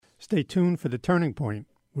Stay tuned for The Turning Point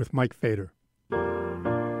with Mike Fader.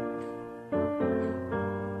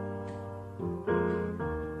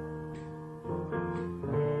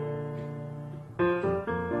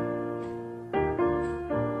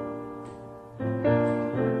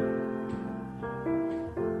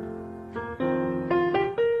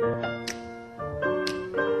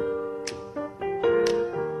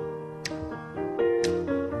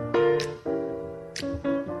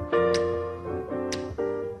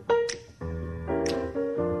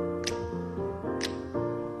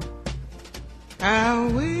 I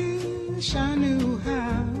wish I knew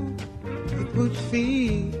how it would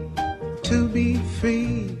feel to be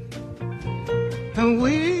free. I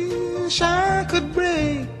wish I could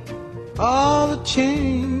break all the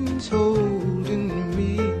chains holding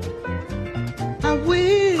me. I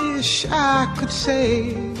wish I could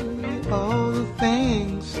say all the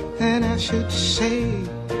things that I should say.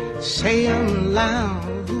 Say them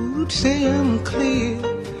loud, say them clear,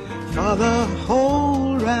 for the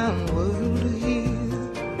whole round world.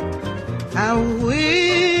 I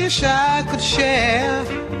wish I could share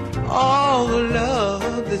all the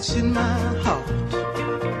love that's in my heart.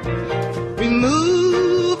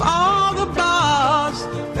 Remove all the bars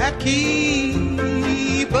that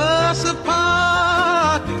keep us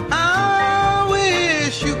apart. I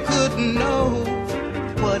wish you could know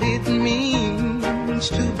what it means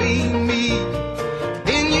to be me.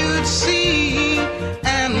 Then you'd see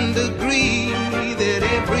and agree that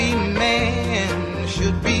every man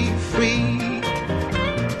should be free.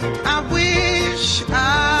 I wish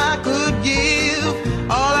I could give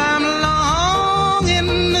all I'm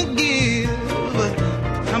longing to give.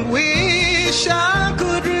 I wish I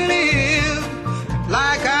could live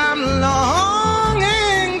like I'm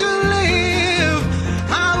longing to live.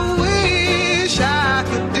 I wish I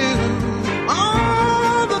could do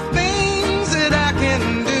all the things that I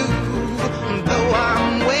can do. Though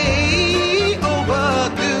I'm way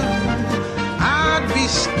overdue, I'd be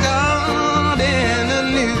starting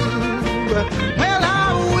anew. Well,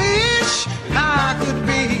 I wish I could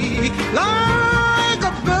be like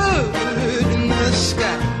a bird in the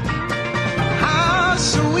sky. How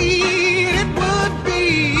sweet it would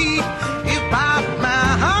be if by my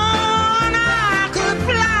heart I could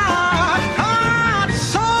fly. I'd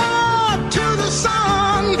soar to the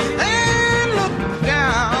sun and look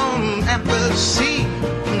down at the sea.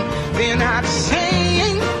 Then I'd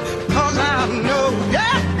sing, 'cause I know,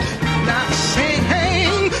 yeah. I'd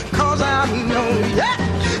sing, 'cause I know, yeah.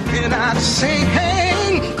 And I'd sing,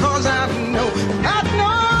 'cause I know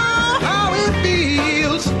how it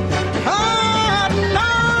feels. I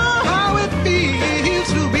know how it feels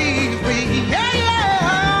to be free. Yeah, yeah,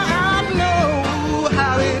 I know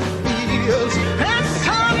how it feels. Yes, I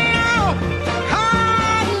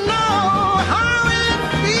know how it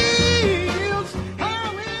feels to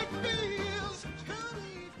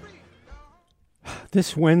be free.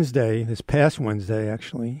 This past Wednesday,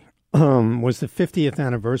 actually, was the 50th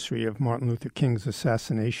anniversary of Martin Luther King's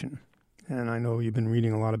assassination. And I know you've been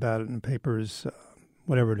reading a lot about it in the papers,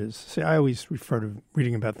 whatever it is. See, I always refer to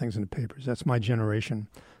reading about things in the papers. That's my generation.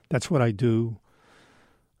 That's what I do.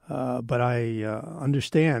 But I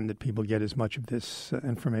understand that people get as much of this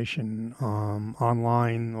information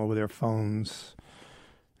online, over their phones,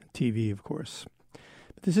 TV, of course.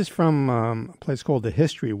 But this is from a place called the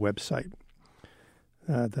History website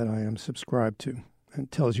that I am subscribed to. It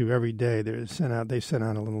tells you every day they sent out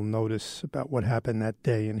a little notice about what happened that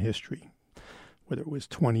day in history, whether it was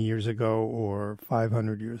 20 years ago or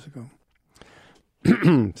 500 years ago.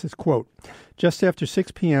 It says, quote, just after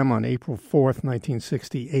 6 p.m. on April 4th,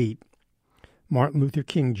 1968, Martin Luther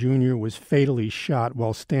King Jr. was fatally shot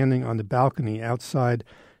while standing on the balcony outside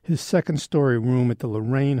his second-story room at the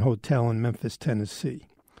Lorraine Hotel in Memphis, Tennessee.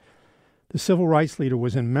 The civil rights leader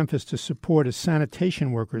was in Memphis to support a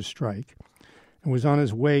sanitation workers' strike and was on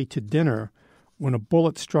his way to dinner when a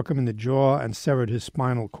bullet struck him in the jaw and severed his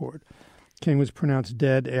spinal cord. King was pronounced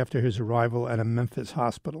dead after his arrival at a Memphis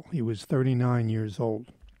hospital. He was 39 years old.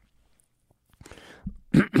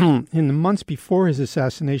 In the months before his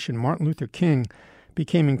assassination, Martin Luther King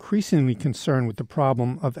became increasingly concerned with the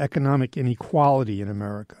problem of economic inequality in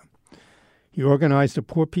America. He organized a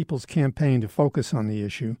Poor People's Campaign to focus on the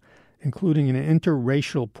issue, including an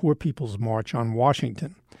interracial Poor People's March on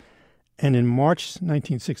Washington. And in March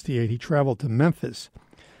 1968, he traveled to Memphis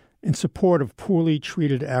in support of poorly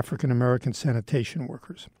treated African-American sanitation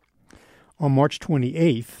workers. On March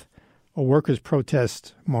 28th, a workers'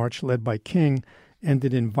 protest march led by King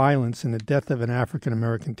ended in violence and the death of an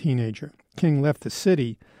African-American teenager. King left the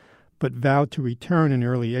city, but vowed to return in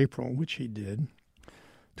early April, which he did,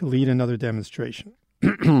 to lead another demonstration.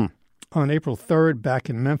 On April 3rd, back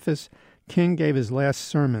in Memphis, King gave his last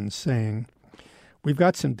sermon saying, "We've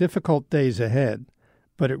got some difficult days ahead,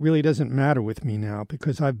 but it really doesn't matter with me now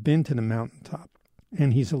because I've been to the mountaintop,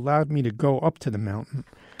 and he's allowed me to go up to the mountain,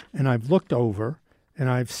 and I've looked over, and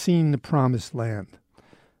I've seen the promised land.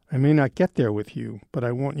 I may not get there with you, but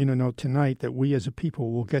I want you to know tonight that we as a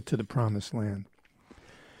people will get to the promised land."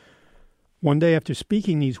 One day after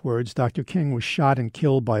speaking these words, Dr. King was shot and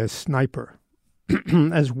killed by a sniper.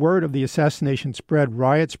 As word of the assassination spread,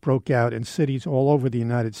 riots broke out in cities all over the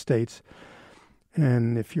United States.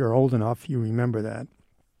 And if you're old enough, you remember that.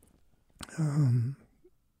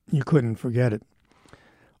 You couldn't forget it.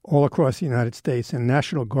 All across the United States, and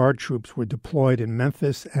National Guard troops were deployed in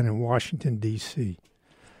Memphis and in Washington, D.C.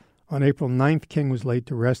 On April 9th, King was laid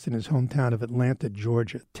to rest in his hometown of Atlanta,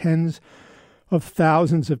 Georgia. Tens of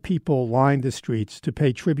thousands of people lined the streets to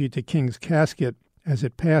pay tribute to King's casket as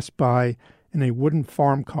it passed by in a wooden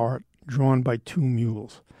farm cart drawn by 2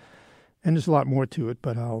 mules. And there's a lot more to it,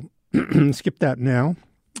 but I'll skip that now.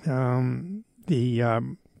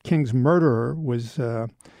 King's murderer was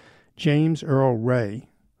James Earl Ray,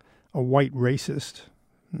 a white racist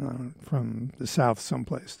from the South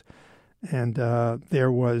someplace. And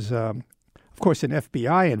there was, of course, an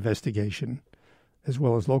FBI investigation, as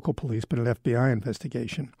well as local police, but an FBI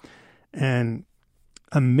investigation. And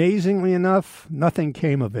amazingly enough, nothing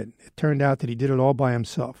came of it. It turned out that he did it all by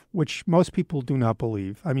himself, which most people do not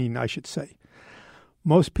believe. I mean, I should say,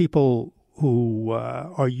 most people who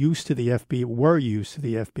are used to the FBI, were used to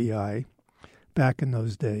the FBI back in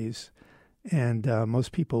those days, and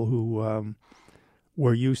most people who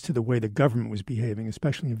were used to the way the government was behaving,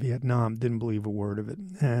 especially in Vietnam, didn't believe a word of it.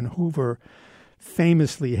 And Hoover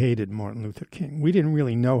famously hated Martin Luther King. We didn't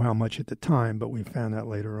really know how much at the time, but we found out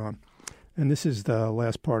later on. And this is the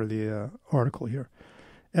last part of the article here.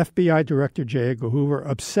 FBI Director J. Edgar Hoover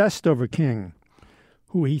obsessed over King,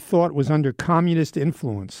 who he thought was under communist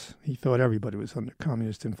influence. He thought everybody was under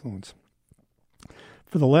communist influence.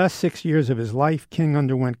 For the last 6 years of his life, King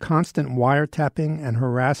underwent constant wiretapping and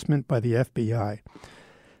harassment by the FBI.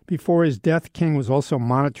 Before his death, King was also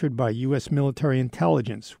monitored by U.S. military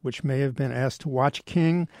intelligence, which may have been asked to watch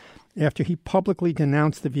King after he publicly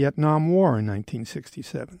denounced the Vietnam War in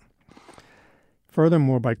 1967.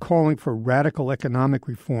 Furthermore, by calling for radical economic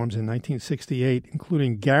reforms in 1968,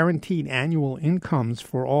 including guaranteed annual incomes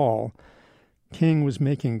for all, King was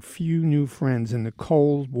making few new friends in the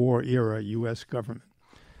Cold War era U.S. government.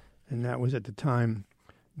 And that was at the time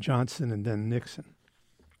Johnson and then Nixon.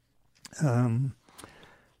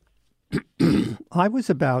 I was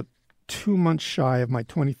about 2 months shy of my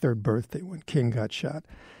 23rd birthday when King got shot.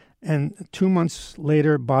 And 2 months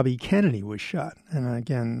later, Bobby Kennedy was shot. And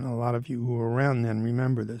again, a lot of you who were around then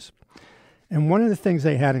remember this. And one of the things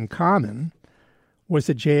they had in common was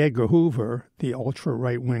that J. Edgar Hoover, the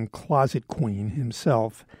ultra-right-wing closet queen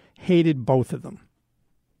himself, hated both of them.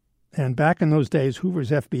 And back in those days,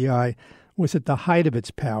 Hoover's FBI was at the height of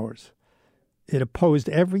its powers. It opposed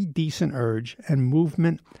every decent urge and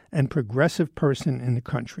movement and progressive person in the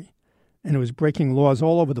country. And it was breaking laws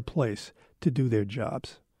all over the place to do their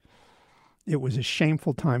jobs. It was a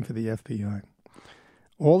shameful time for the FBI.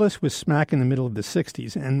 All this was smack in the middle of the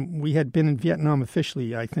 60s, and we had been in Vietnam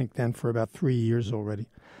officially, I think, then for about 3 years already.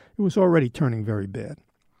 It was already turning very bad.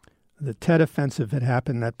 The Tet Offensive had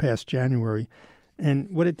happened that past January, and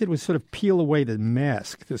what it did was sort of peel away the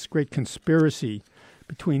mask, this great conspiracy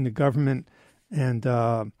between the government and,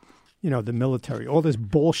 the military. All this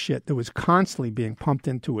bullshit that was constantly being pumped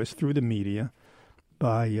into us through the media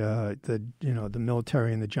by the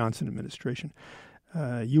military and the Johnson administration.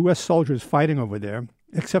 U.S. soldiers fighting over there,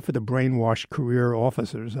 except for the brainwashed career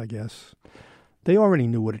officers, I guess, they already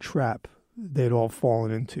knew what a trap they'd all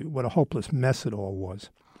fallen into, what a hopeless mess it all was.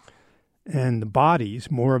 And the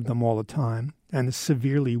bodies, more of them all the time, and the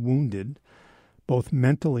severely wounded, both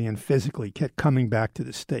mentally and physically, kept coming back to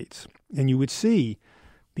the States. And you would see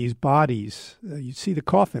these bodies, you'd see the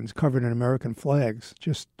coffins covered in American flags,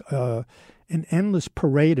 just an endless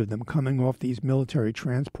parade of them coming off these military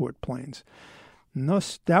transport planes. And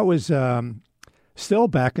that was still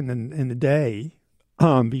back in the day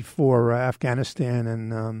before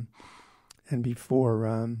Afghanistan and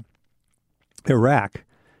before Iraq,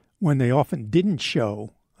 when they often didn't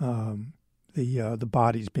show the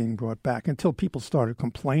bodies being brought back until people started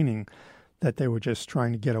complaining that they were just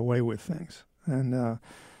trying to get away with things. And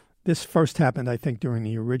this first happened, I think, during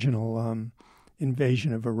the original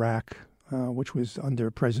invasion of Iraq, which was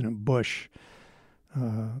under President Bush,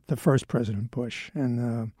 the first President Bush.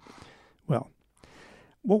 And,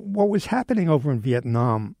 what was happening over in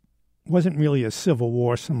Vietnam wasn't really a civil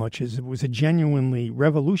war so much as it was a genuinely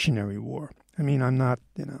revolutionary war. I mean, I'm not,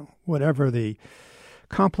 whatever the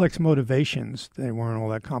complex motivations, they weren't all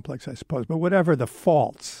that complex, I suppose, but whatever the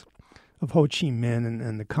faults of Ho Chi Minh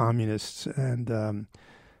and the communists and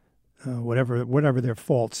whatever their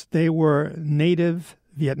faults, they were native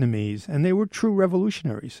Vietnamese, and they were true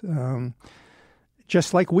revolutionaries,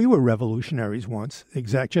 just like we were revolutionaries once,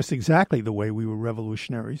 just exactly the way we were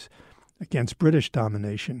revolutionaries against British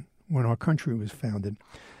domination when our country was founded.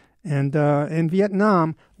 And in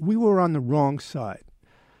Vietnam, we were on the wrong side.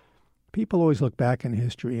 People always look back in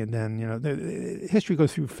history, and then, history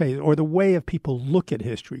goes through phases, or the way of people look at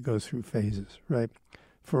history goes through phases, right?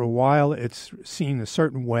 For a while, it's seen a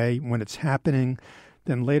certain way when it's happening.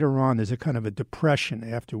 Then later on, there's a kind of a depression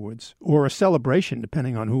afterwards, or a celebration,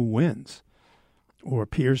 depending on who wins or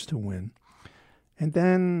appears to win. And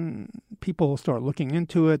then people start looking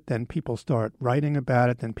into it, then people start writing about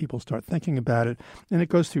it, then people start thinking about it, and it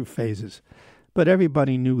goes through phases. But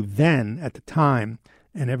everybody knew then, at the time,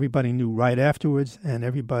 and everybody knew right afterwards, and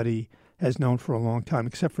everybody has known for a long time,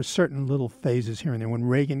 except for certain little phases here and there. When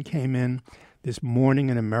Reagan came in, this Morning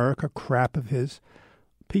in America crap of his,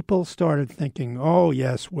 people started thinking, oh,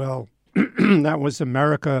 yes, well, that was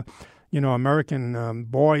America. American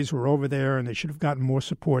boys were over there, and they should have gotten more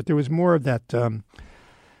support. There was more of that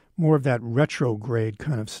retrograde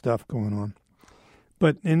kind of stuff going on.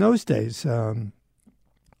 But in those days, about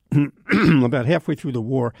halfway through the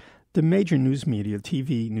war, the major news media,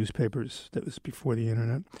 TV, newspapers, that was before the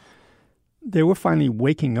internet, they were finally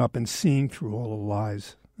waking up and seeing through all the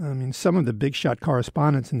lies. I mean, some of the big shot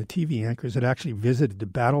correspondents and the TV anchors had actually visited the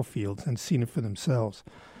battlefields and seen it for themselves.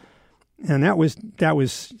 And that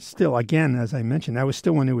was still, again, as I mentioned, that was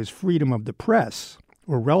still when there was freedom of the press,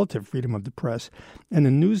 or relative freedom of the press, and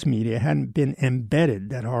the news media hadn't been embedded,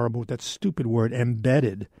 that stupid word,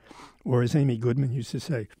 embedded, or as Amy Goodman used to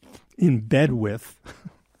say, in bed with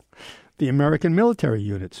the American military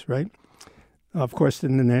units, right? Of course,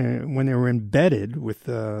 when they were embedded with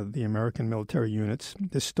the American military units,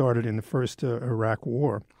 this started in the first Iraq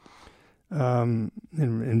War,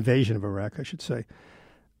 invasion of Iraq, I should say.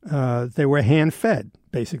 They were hand-fed,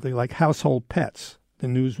 basically, like household pets. The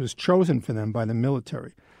news was chosen for them by the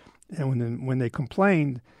military. And when they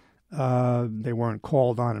complained, they weren't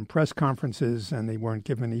called on in press conferences, and they weren't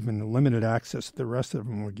given even the limited access the rest of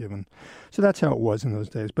them were given. So that's how it was in those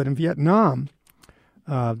days. But in Vietnam,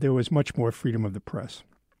 there was much more freedom of the press.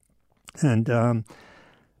 And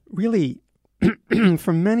really,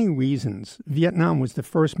 for many reasons, Vietnam was the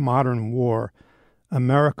first modern war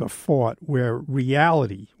America fought where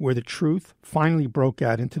reality, where the truth finally broke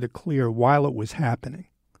out into the clear while it was happening.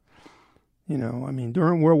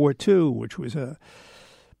 During World War II, which was a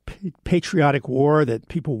patriotic war that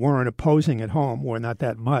people weren't opposing at home, or not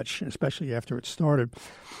that much, especially after it started,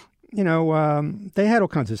 they had all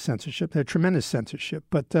kinds of censorship. They had tremendous censorship,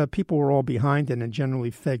 but people were all behind it and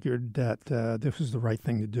generally figured that this was the right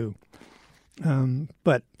thing to do.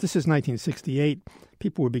 But this is 1968.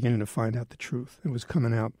 People were beginning to find out the truth. It was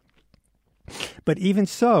coming out. But even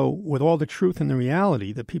so, with all the truth and the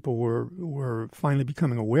reality that people were finally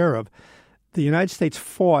becoming aware of, the United States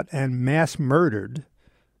fought and mass murdered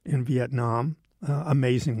in Vietnam,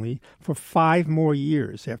 amazingly, for 5 more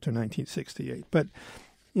years after 1968. But,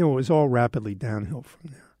 it was all rapidly downhill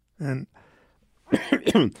from there.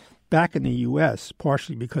 And back in the U.S.,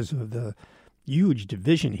 partially because of the huge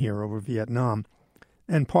division here over Vietnam,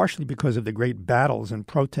 and partially because of the great battles and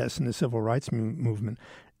protests in the civil rights movement,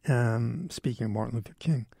 speaking of Martin Luther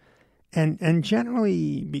King, and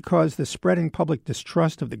generally because the spreading public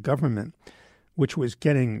distrust of the government, which was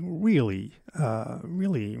getting really,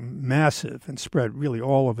 really massive and spread really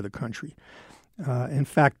all over the country. In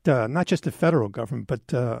fact, not just the federal government,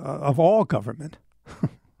 but of all government.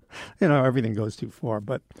 Everything goes too far,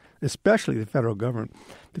 but especially the federal government.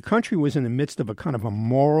 The country was in the midst of a kind of a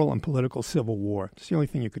moral and political civil war. It's the only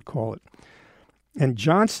thing you could call it. And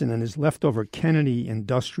Johnson and his leftover Kennedy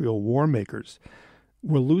industrial war makers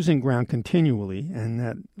were losing ground continually, and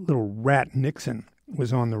that little rat Nixon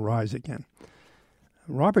was on the rise again.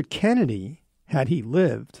 Robert Kennedy, had he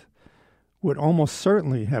lived, would almost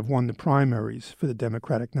certainly have won the primaries for the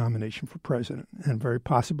Democratic nomination for president, and very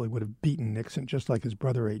possibly would have beaten Nixon, just like his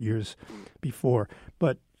brother 8 years before.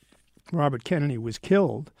 But Robert Kennedy was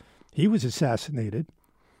killed. He was assassinated,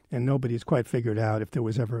 and nobody's quite figured out if there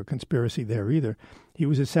was ever a conspiracy there either. He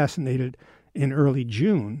was assassinated in early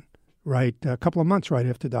June, right, a couple of months right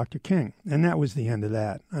after Dr. King, and that was the end of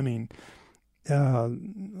that. I mean,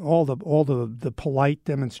 all the polite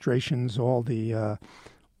demonstrations, all the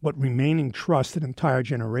what remaining trust an entire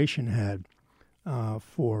generation had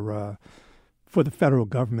for the federal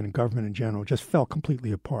government and government in general just fell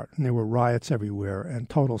completely apart. And there were riots everywhere, and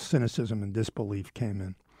total cynicism and disbelief came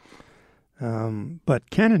in. But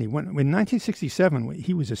Kennedy, in 1967,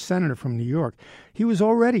 he was a senator from New York. He was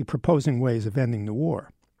already proposing ways of ending the war.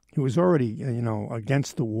 He was already,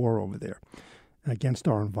 against the war over there, against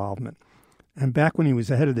our involvement. And back when he was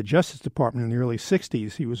the head of the Justice Department in the early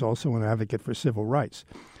 60s, he was also an advocate for civil rights.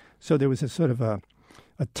 So there was a sort of a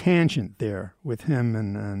tangent there with him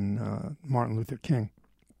and Martin Luther King.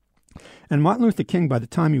 And Martin Luther King, by the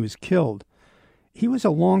time he was killed, he was a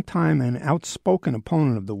long time and outspoken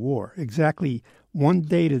opponent of the war. Exactly 1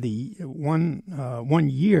 day to the 1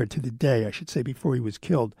 year to the day, I should say, before he was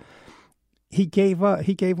killed, he gave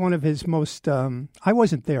one of his most. I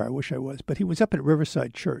wasn't there. I wish I was, but he was up at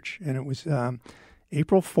Riverside Church, and it was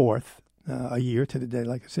April 4th, a year to the day,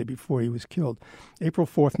 like I say, before he was killed. April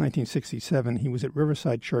 4th, 1967. He was at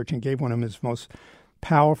Riverside Church and gave one of his most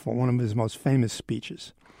powerful, one of his most famous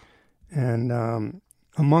speeches, and.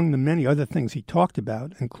 Among the many other things he talked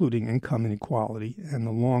about, including income inequality and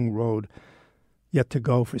the long road yet to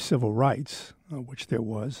go for civil rights, which there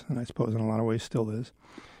was, and I suppose in a lot of ways still is,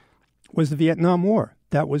 was the Vietnam War.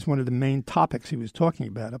 That was one of the main topics he was talking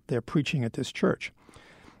about up there preaching at this church.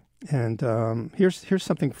 And here's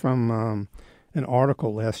something from an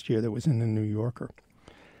article last year that was in the New Yorker.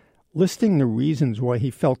 Listing the reasons why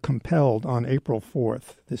he felt compelled on April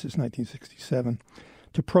 4th, this is 1967,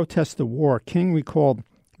 to protest the war, King recalled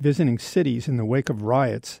visiting cities in the wake of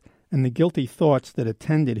riots and the guilty thoughts that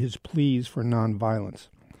attended his pleas for nonviolence.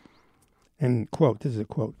 And, quote, this is a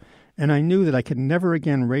quote, "And I knew that I could never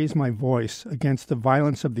again raise my voice against the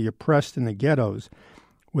violence of the oppressed in the ghettos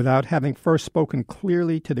without having first spoken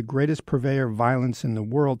clearly to the greatest purveyor of violence in the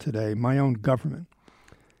world today, my own government."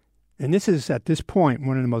 And this is, at this point,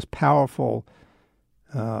 one of the most powerful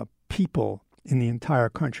people in the entire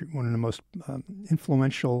country, one of the most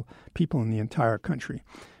influential people in the entire country.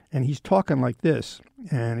 And he's talking like this,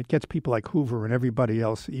 and it gets people like Hoover and everybody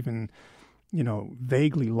else, even,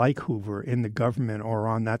 vaguely like Hoover in the government or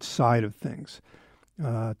on that side of things,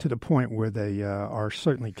 to the point where they are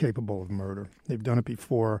certainly capable of murder. They've done it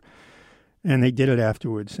before, and they did it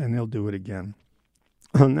afterwards, and they'll do it again.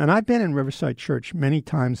 And I've been in Riverside Church many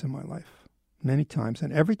times in my life, many times.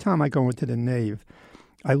 And every time I go into the nave,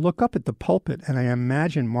 I look up at the pulpit and I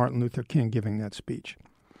imagine Martin Luther King giving that speech.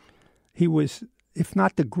 He was, if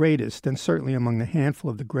not the greatest, then certainly among the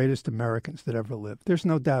handful of the greatest Americans that ever lived. There's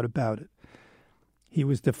no doubt about it. He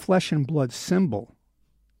was the flesh and blood symbol,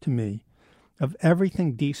 to me, of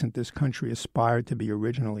everything decent this country aspired to be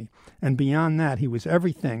originally. And beyond that, he was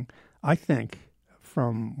everything, I think,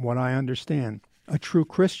 from what I understand, a true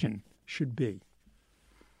Christian should be.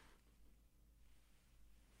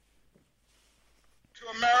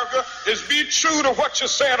 America is be true to what you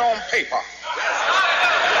said on paper.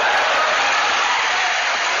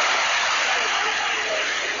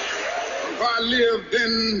 If I lived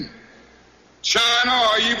in China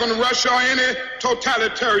or even Russia or any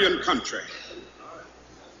totalitarian country,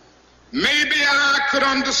 maybe I could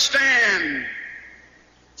understand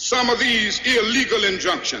some of these illegal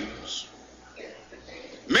injunctions.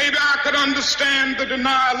 Maybe I could understand the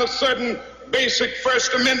denial of certain basic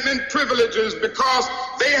First Amendment privileges because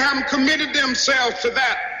they haven't committed themselves to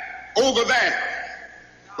that over there.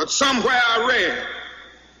 But somewhere I read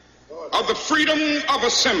of the freedom of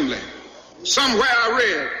assembly. Somewhere I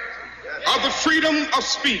read of the freedom of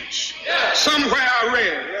speech. Somewhere I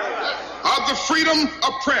read of the freedom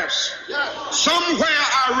of press. Somewhere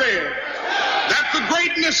I read that the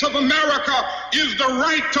greatness of America is the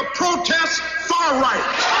right to protest far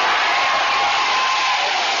right.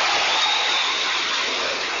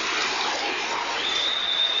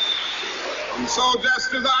 And so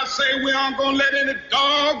just as I say we aren't going to let any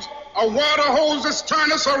dogs or water hoses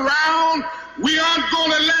turn us around, we aren't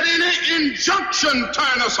going to let any injunction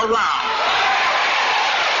turn us around.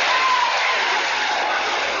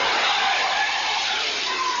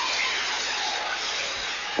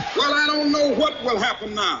 Well, I don't know what will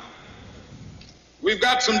happen now. We've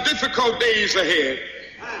got some difficult days ahead.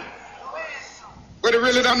 But it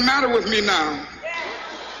really doesn't matter with me now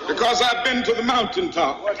because I've been to the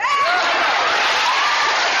mountaintop.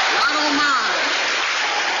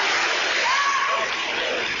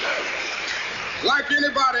 Like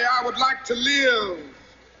anybody, I would like to live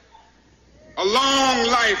a long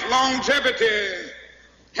life. Longevity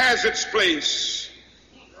has its place.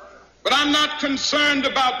 But I'm not concerned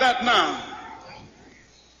about that now.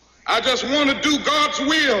 I just want to do God's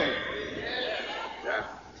will.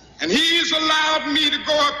 And He's allowed me to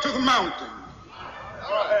go up to the mountain.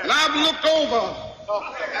 And I've looked over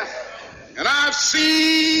And I've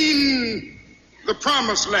seen the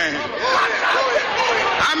promised land.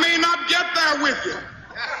 I may not get there with you,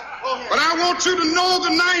 but I want you to know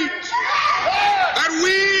tonight that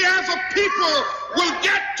we as a people will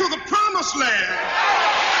get to the promised land.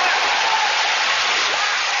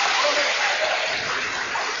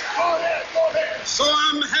 So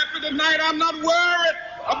I'm happy tonight. I'm not worried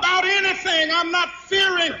about anything. I'm not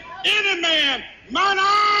fearing any man. Mine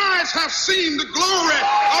eyes have seen the glory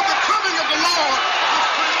of the coming of the Lord.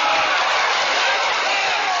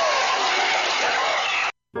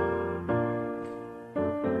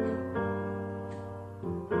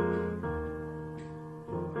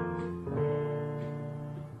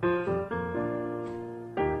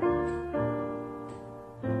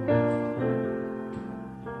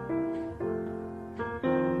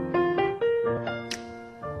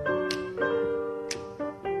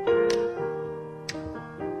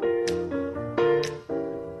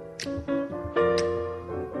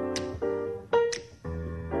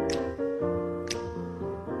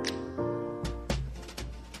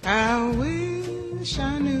 I wish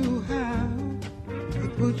I knew how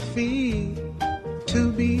it would feel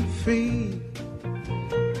to be free.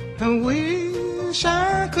 I wish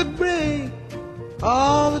I could break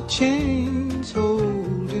all the chains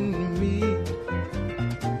holding me.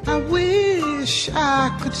 I wish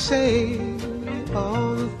I could say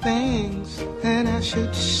all the things that I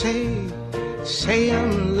should say. Say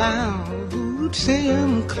them loud, say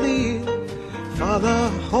them clear, for the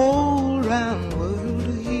whole round world.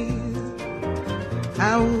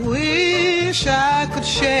 I wish I could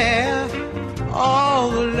share all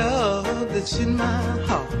the love that's in my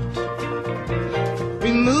heart.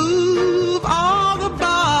 Remove all the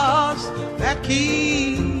bars that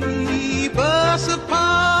keep us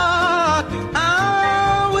apart.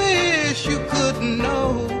 I wish you could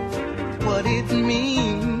know what it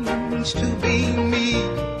means to be me.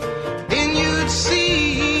 Then you'd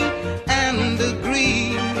see and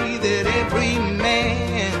agree that every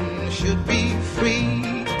man should be free.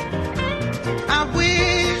 I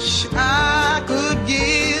wish I could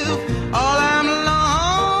give all I'm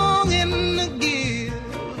longing to give.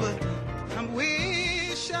 I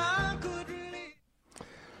wish I could live.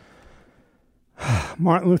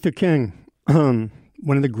 Martin Luther King, one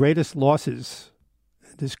of the greatest losses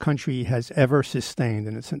this country has ever sustained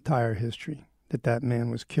in its entire history, that man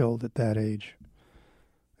was killed at that age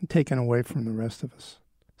and taken away from the rest of us.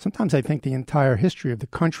 Sometimes I think the entire history of the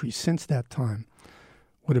country since that time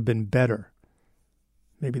would have been better.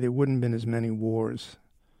 Maybe there wouldn't have been as many wars,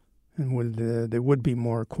 and there would be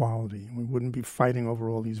more equality. We wouldn't be fighting over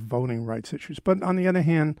all these voting rights issues. But on the other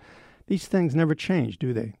hand, these things never change,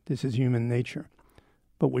 do they? This is human nature.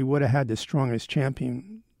 But we would have had the strongest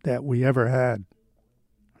champion that we ever had.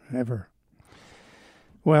 Ever.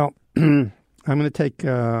 Well, I'm going to take...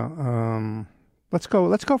 Let's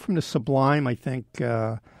go from the sublime, I think,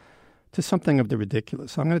 to something of the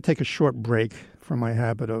ridiculous. I'm going to take a short break from my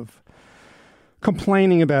habit of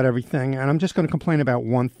complaining about everything, and I'm just going to complain about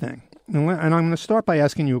one thing. And I'm going to start by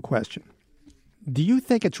asking you a question. Do you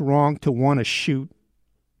think it's wrong to want to shoot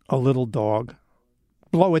a little dog,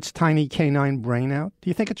 blow its tiny canine brain out? Do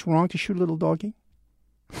you think it's wrong to shoot a little doggy?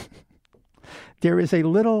 There is a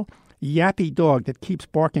little yappy dog that keeps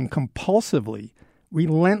barking compulsively,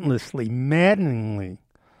 relentlessly, maddeningly,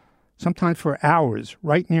 sometimes for hours,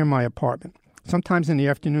 right near my apartment, sometimes in the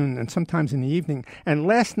afternoon and sometimes in the evening. And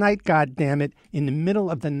last night, goddammit, in the middle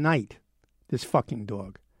of the night, this fucking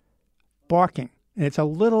dog, barking. And it's a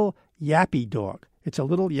little yappy dog.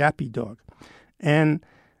 And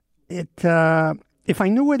if I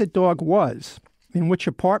knew where the dog was, in which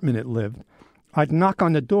apartment it lived, I'd knock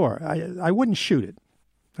on the door. I wouldn't shoot it.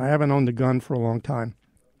 I haven't owned a gun for a long time.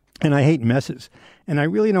 And I hate messes. And I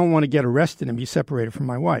really don't want to get arrested and be separated from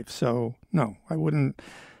my wife. So, no, I wouldn't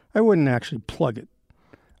actually plug it.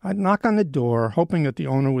 I'd knock on the door, hoping that the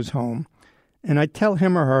owner was home, and I'd tell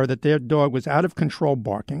him or her that their dog was out of control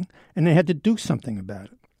barking, and they had to do something about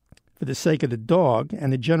it, for the sake of the dog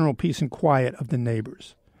and the general peace and quiet of the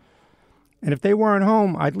neighbors. And if they weren't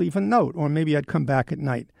home, I'd leave a note, or maybe I'd come back at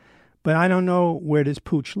night. But I don't know where this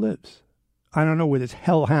pooch lives. I don't know where this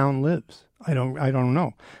hellhound lives. I don't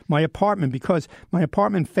know. Because my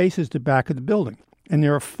apartment faces the back of the building, and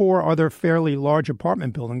there are 4 other fairly large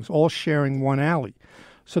apartment buildings all sharing one alley.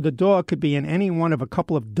 So the dog could be in any one of a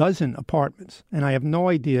couple of dozen apartments, and I have no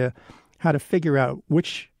idea how to figure out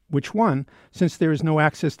which one, since there is no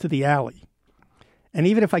access to the alley. And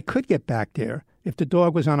even if I could get back there, if the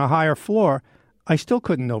dog was on a higher floor, I still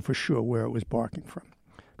couldn't know for sure where it was barking from.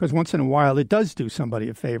 Because once in a while it does do somebody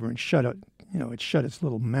a favor and shut its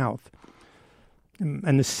little mouth.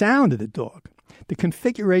 and the sound of the dog. The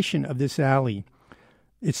configuration of this alley,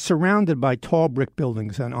 it's surrounded by tall brick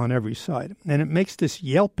buildings on every side, and it makes this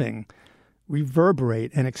yelping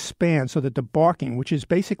reverberate and expand so that the barking, which is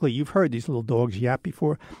basically, you've heard these little dogs yap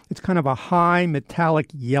before, it's kind of a high metallic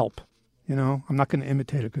yelp. I'm not going to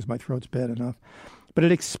imitate it because my throat's bad enough. But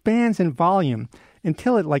it expands in volume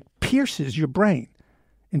until it like pierces your brain,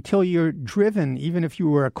 until you're driven, even if you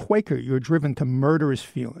were a Quaker, you're driven to murderous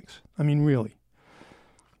feelings. I mean, really.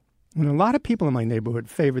 And a lot of people in my neighborhood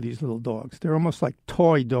favor these little dogs. They're almost like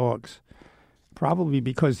toy dogs, probably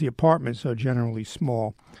because the apartments are generally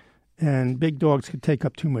small and big dogs could take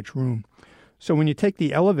up too much room. So when you take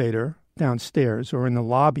the elevator downstairs or in the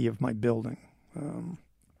lobby of my building,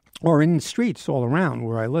 or in the streets all around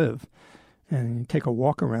where I live, and you take a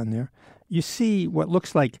walk around there, you see what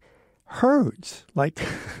looks like herds, like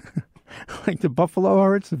like the buffalo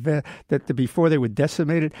herds that before they were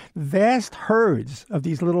decimated, vast herds of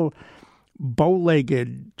these little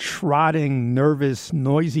bow-legged, trotting, nervous,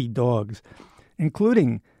 noisy dogs,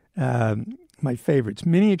 including my favorites,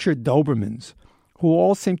 miniature Dobermans, who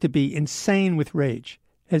all seem to be insane with rage.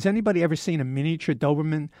 Has anybody ever seen a miniature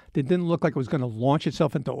Doberman that didn't look like it was going to launch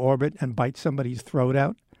itself into orbit and bite somebody's throat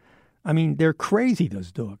out? I mean, they're crazy,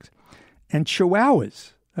 those dogs. And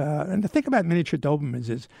Chihuahuas. And the thing about miniature Dobermans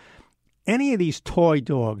is any of these toy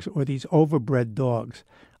dogs or these overbred dogs,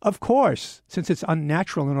 of course, since it's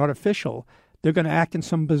unnatural and artificial, they're going to act in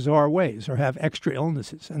some bizarre ways or have extra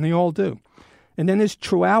illnesses, and they all do. And then there's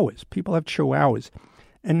Chihuahuas. People have Chihuahuas.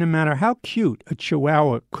 And no matter how cute a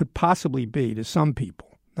Chihuahua could possibly be to some people,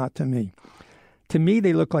 not to me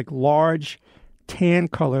they look like large,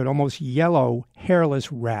 tan-colored, almost yellow,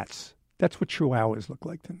 hairless rats. That's what Chihuahuas look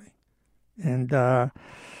like to me. And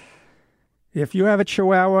if you have a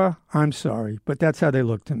Chihuahua, I'm sorry, but that's how they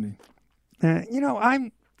look to me.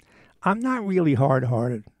 I'm not really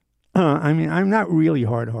hard-hearted. I'm not really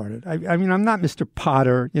hard-hearted. I mean, I'm not Mr.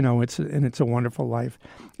 Potter, It's a Wonderful Life.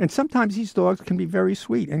 And sometimes these dogs can be very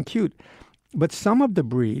sweet and cute. But some of the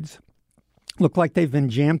breeds look like they've been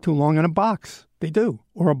jammed too long in a box. They do.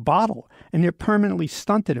 Or a bottle. And they're permanently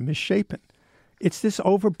stunted and misshapen. It's this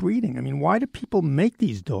overbreeding. I mean, why do people make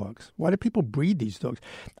these dogs? Why do people breed these dogs?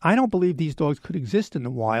 I don't believe these dogs could exist in the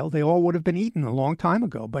wild. They all would have been eaten a long time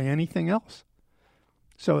ago by anything else.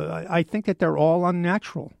 So I think that they're all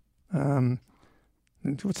unnatural.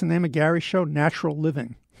 What's the name of Gary's show? Natural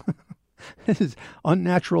Living. This is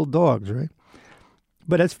unnatural dogs, right?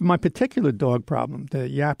 But as for my particular dog problem, the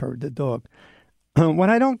yapper, the dog,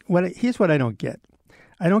 here's what I don't get.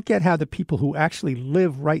 I don't get how the people who actually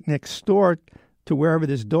live right next door to wherever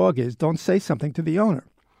this dog is don't say something to the owner.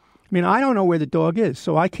 I mean, I don't know where the dog is,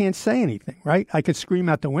 so I can't say anything, right? I could scream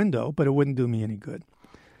out the window, but it wouldn't do me any good.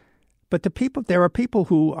 But there are people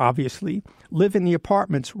who obviously live in the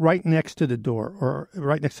apartments right next to the door, or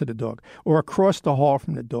right next to the dog, or across the hall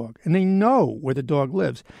from the dog, and they know where the dog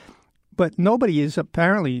lives. But nobody's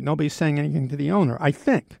saying anything to the owner, I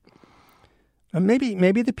think.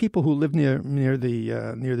 Maybe the people who live near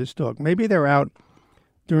this dog, maybe they're out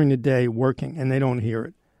during the day working and they don't hear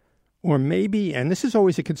it. Or maybe, and this is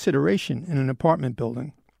always a consideration in an apartment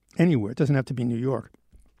building, anywhere, it doesn't have to be New York,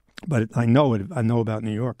 but I know about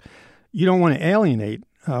New York. You don't want to alienate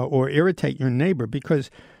or irritate your neighbor because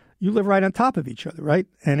you live right on top of each other, right?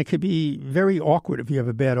 And it could be very awkward if you have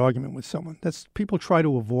a bad argument with someone. People try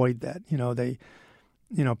to avoid that.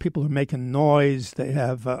 People are making noise. They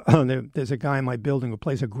have there's a guy in my building who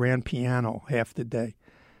plays a grand piano half the day.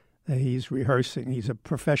 He's rehearsing. He's a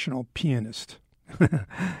professional pianist.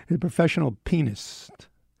 He's a professional pianist,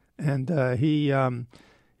 and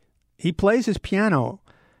he plays his piano,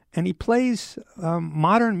 and he plays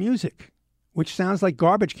modern music, which sounds like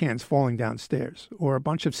garbage cans falling downstairs or a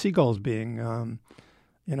bunch of seagulls being,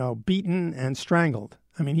 beaten and strangled.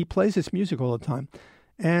 I mean, he plays this music all the time.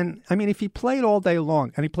 And, I mean, if he played all day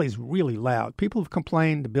long, and he plays really loud, people have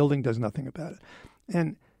complained, the building does nothing about it.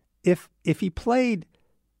 And if he played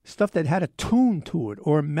stuff that had a tune to it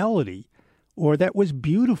or a melody or that was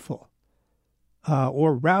beautiful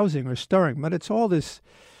or rousing or stirring, but it's all this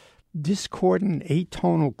discordant,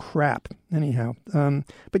 atonal crap, anyhow.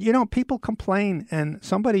 But, people complain, and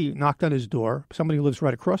somebody knocked on his door, somebody who lives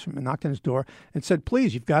right across from him knocked on his door and said,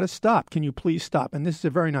 please, you've got to stop. Can you please stop? And this is a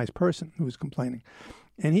very nice person who was complaining.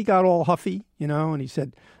 And he got all huffy, and he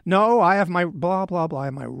said, no, I have my blah, blah, blah. I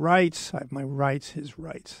have my rights. I have my rights, his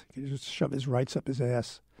rights. He just shove his rights up his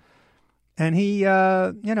ass. And he,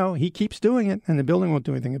 he keeps doing it, and the building won't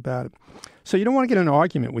do anything about it. So you don't want to get in an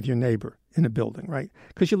argument with your neighbor in a building, right?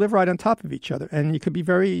 Because you live right on top of each other, and you could be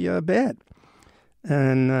very bad.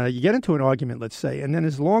 And you get into an argument, let's say, and then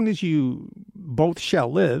as long as you both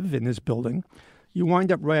shall live in this building, you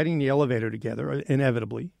wind up riding the elevator together,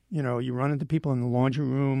 inevitably. You know, you run into people in the laundry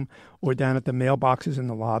room or down at the mailboxes in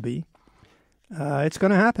the lobby. It's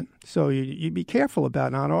going to happen. So you be careful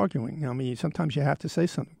about not arguing. I mean, sometimes you have to say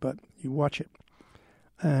something, but you watch it.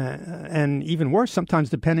 And even worse, sometimes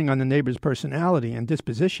depending on the neighbor's personality and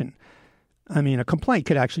disposition, I mean, a complaint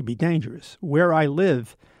could actually be dangerous. Where I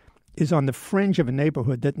live is on the fringe of a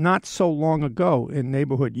neighborhood that not so long ago, in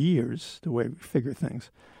neighborhood years, the way we figure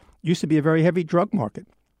things, used to be a very heavy drug market.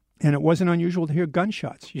 And it wasn't unusual to hear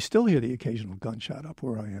gunshots. You still hear the occasional gunshot up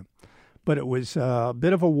where I am. But it was a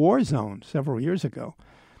bit of a war zone several years ago.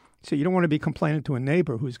 So you don't want to be complaining to a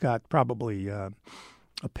neighbor who's got probably a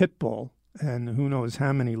pit bull and who knows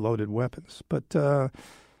how many loaded weapons. But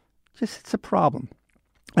just it's a problem.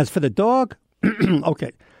 As for the dog,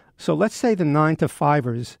 okay, so let's say the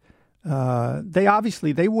 9-to-5ers,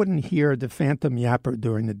 they wouldn't hear the phantom yapper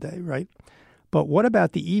during the day, right? But what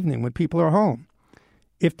about the evening when people are home?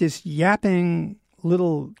 If this yapping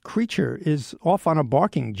little creature is off on a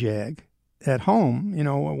barking jag at home, you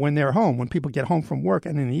know, when they're home, when people get home from work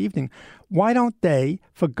and in the evening, why don't they,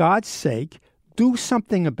 for God's sake, do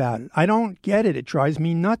something about it? I don't get it. It drives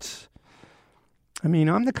me nuts. I mean,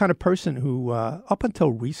 I'm the kind of person who, up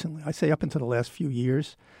until recently, I say up until the last few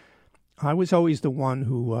years, I was always the one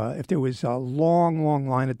who, if there was a long, long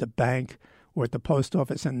line at the bank or at the post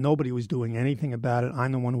office and nobody was doing anything about it,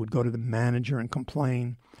 I'm the one who would go to the manager and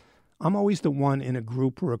complain. I'm always the one in a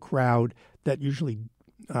group or a crowd that usually,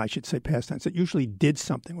 I should say past tense, that usually did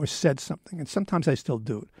something or said something. And sometimes I still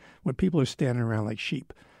do it when people are standing around like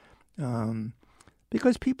sheep.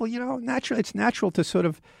 Because people, you know, it's natural to sort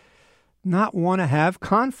of not want to have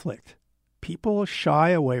conflict. People shy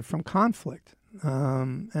away from conflict.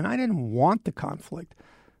 And I didn't want the conflict.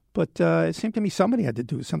 But it seemed to me somebody had to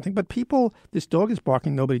do something. But people, this dog is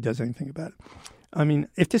barking, nobody does anything about it. I mean,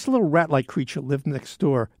 if this little rat-like creature lived next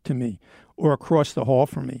door to me or across the hall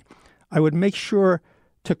from me, I would make sure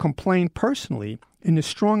to complain personally in the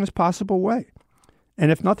strongest possible way.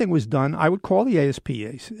 And if nothing was done, I would call the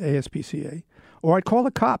ASPCA, or I'd call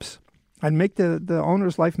the cops. I'd make the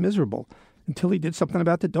owner's life miserable until he did something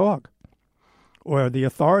about the dog, or the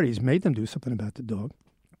authorities made them do something about the dog.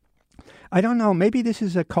 I don't know. Maybe this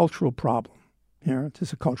is a cultural problem. This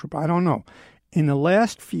is a cultural problem. I don't know. In the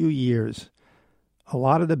last few years, a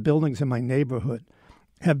lot of the buildings in my neighborhood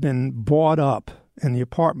have been bought up, and the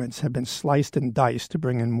apartments have been sliced and diced to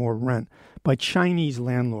bring in more rent by Chinese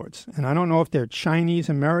landlords. And I don't know if they're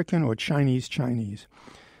Chinese-American or Chinese-Chinese.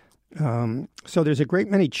 So there's a great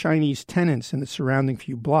many Chinese tenants in the surrounding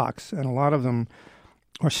few blocks, and a lot of them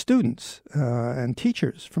are students and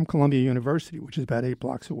teachers from Columbia University, which is about 8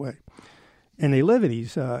 blocks away. And they live in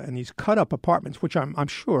these cut-up apartments, which I'm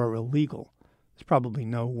sure are illegal. There's probably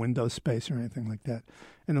no window space or anything like that.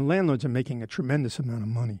 And the landlords are making a tremendous amount of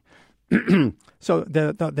money. So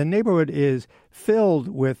the neighborhood is filled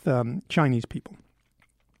with Chinese people.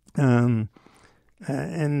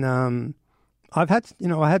 I've had,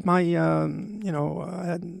 I had my, you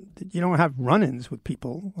don't have run-ins with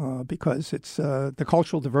people because it's the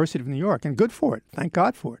cultural diversity of New York, and good for it. Thank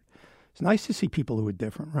God for it. It's nice to see people who are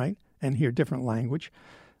different, right, and hear different language.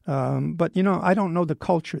 But, I don't know the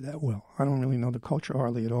culture that well. I don't really know the culture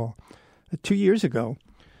hardly at all. 2 years ago,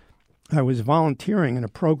 I was volunteering in a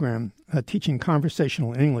program teaching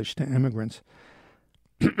conversational English to immigrants.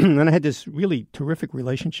 And I had this really terrific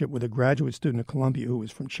relationship with a graduate student at Columbia who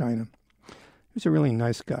was from China. He was a really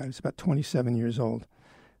nice guy. He was about 27 years old.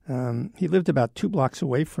 He lived about 2 blocks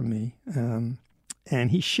away from me,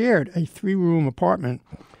 and he shared a 3-room apartment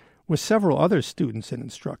with several other students and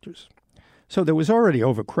instructors. So there was already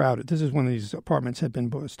overcrowded. This is when these apartments had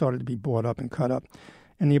been started to be bought up and cut up.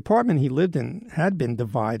 And the apartment he lived in had been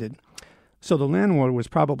divided. So the landlord was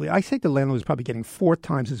probably, I think the landlord was probably getting 4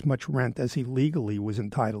 times as much rent as he legally was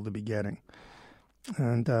entitled to be getting.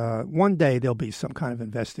 And one day there'll be some kind of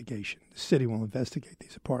investigation. The city will investigate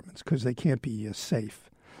these apartments because they can't be safe.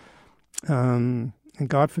 And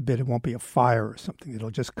God forbid it won't be a fire or something.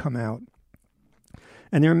 It'll just come out.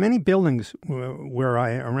 And there are many buildings around where I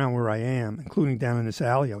am, including down in this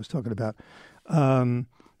alley I was talking about,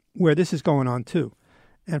 where this is going on too.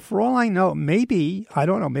 And for all I know, maybe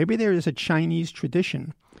there is a Chinese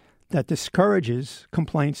tradition that discourages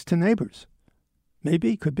complaints to neighbors.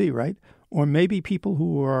 Maybe, could be, right? Or maybe people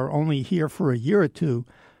who are only here for a year or two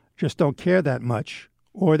just don't care that much,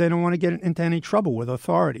 or they don't want to get into any trouble with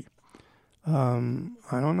authority. I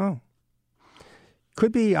don't know.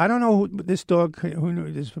 Could be, I don't know who this dog, who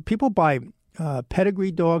knows. People buy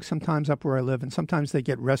pedigree dogs sometimes up where I live, and sometimes they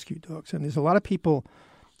get rescue dogs. And there's a lot of people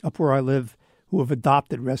up where I live who have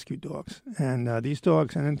adopted rescue dogs. And these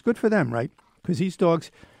dogs, and it's good for them, right? Because these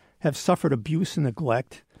dogs have suffered abuse and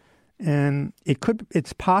neglect. And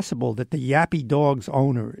it's possible that the yappy dog's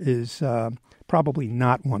owner is probably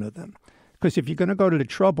not one of them. Because if you're going to go to the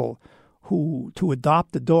trouble to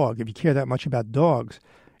adopt a dog, if you care that much about dogs,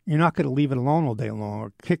 you're not going to leave it alone all day long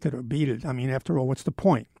or kick it or beat it. I mean, after all, what's the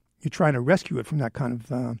point? You're trying to rescue it from that kind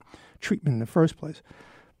of treatment in the first place.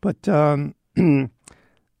 But I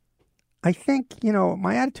think,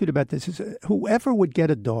 my attitude about this is whoever would get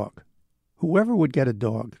a dog, even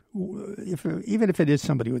if it is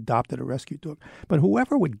somebody who adopted a rescue dog, but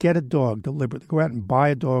whoever would get a dog deliberately, go out and buy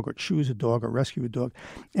a dog or choose a dog or rescue a dog,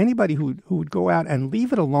 anybody who would go out and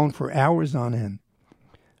leave it alone for hours on end,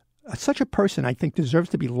 such a person, I think, deserves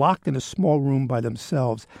to be locked in a small room by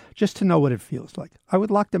themselves just to know what it feels like. I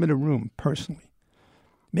would lock them in a room, personally.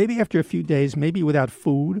 Maybe after a few days, maybe without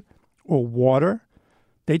food or water,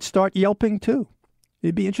 they'd start yelping too.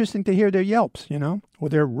 It'd be interesting to hear their yelps, or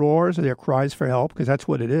their roars or their cries for help, because that's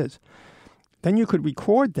what it is. Then you could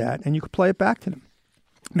record that and you could play it back to them.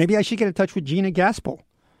 Maybe I should get in touch with Gina Gaspel,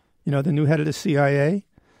 the new head of the CIA.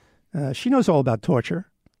 She knows all about torture.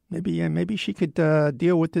 Maybe she could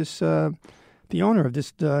deal with this, the owner of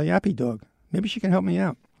this yappy dog. Maybe she can help me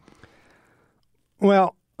out.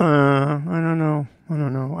 Well, I don't know.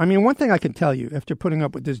 I mean, one thing I can tell you, after putting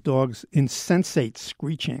up with this dog's insensate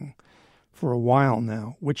screeching for a while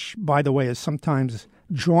now, which, by the way, is sometimes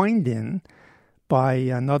joined in by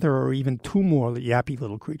another or even two more yappy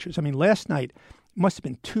little creatures. I mean, last night, must have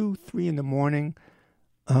been 2, 3 in the morning.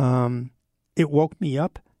 It woke me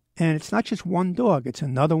up, and it's not just one dog. It's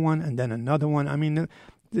another one and then another one. I mean,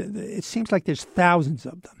 it seems like there's thousands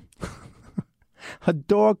of them. A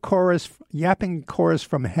dog chorus, yapping chorus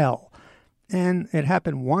from hell. And it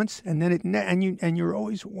happened once, and then you're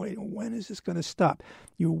always waiting. When is this going to stop?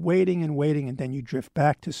 You're waiting, and then you drift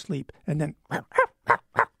back to sleep, and then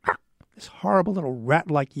this horrible little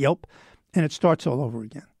rat-like yelp, and it starts all over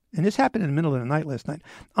again. And this happened in the middle of the night last night.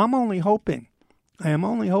 I am only hoping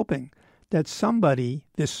that somebody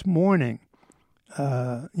this morning,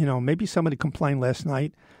 maybe somebody complained last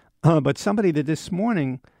night, but somebody that this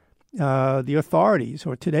morning, the authorities,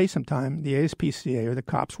 or today sometime, the ASPCA or the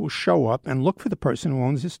cops will show up and look for the person who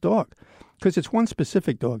owns this dog. Because it's one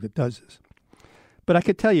specific dog that does this. But I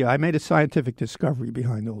could tell you, I made a scientific discovery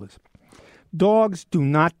behind all this. Dogs do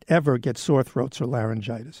not ever get sore throats or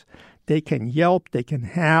laryngitis. They can yelp, they can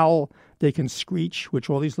howl, they can screech, which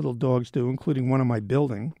all these little dogs do, including one in my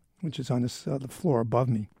building, which is on this, the floor above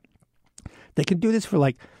me. They can do this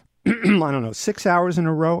for 6 hours in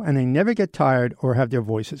a row, and they never get tired or have their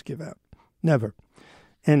voices give out. Never.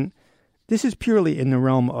 And this is purely in the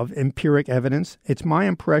realm of empiric evidence. It's my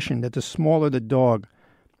impression that the smaller the dog,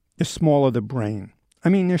 the smaller the brain. I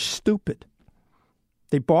mean, they're stupid.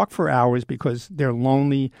 They bark for hours because they're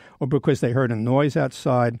lonely or because they heard a noise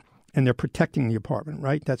outside and they're protecting the apartment,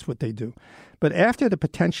 right? That's what they do. But after the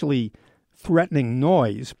potentially threatening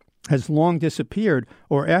noise has long disappeared,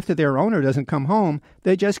 or after their owner doesn't come home,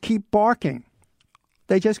 they just keep barking.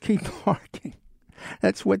 That's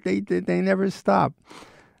what they did. They never stop.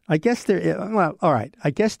 I guess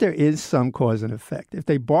there is some cause and effect. If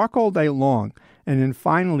they bark all day long, and then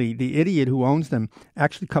finally the idiot who owns them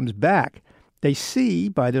actually comes back, they see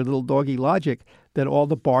by their little doggy logic that all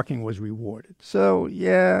the barking was rewarded. So,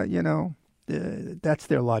 yeah, that's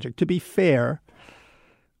their logic. To be fair,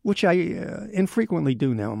 which I infrequently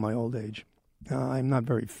do now in my old age. I'm not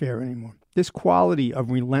very fair anymore. This quality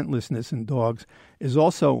of relentlessness in dogs is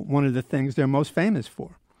also one of the things they're most famous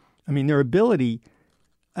for. I mean, their ability,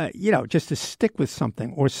 just to stick with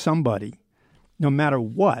something or somebody, no matter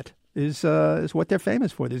what, is what they're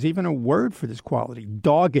famous for. There's even a word for this quality,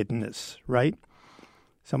 doggedness, right?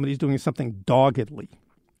 Somebody's doing something doggedly.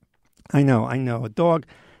 I know. A dog,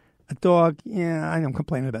 yeah, I know I'm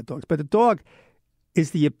complaining about dogs, but a dog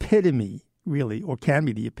is the epitome, really, or can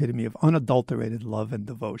be the epitome of unadulterated love and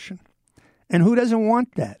devotion. And who doesn't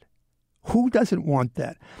want that? Who doesn't want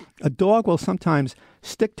that? A dog will sometimes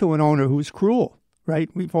stick to an owner who's cruel, right?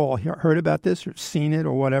 We've all heard about this or seen it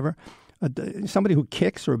or whatever. Somebody who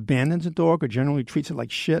kicks or abandons a dog or generally treats it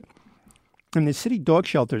like shit. And the city dog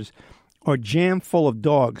shelters are jam full of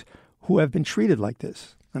dogs who have been treated like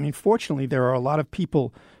this. I mean, fortunately, there are a lot of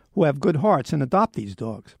people who have good hearts and adopt these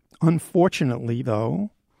dogs. Unfortunately,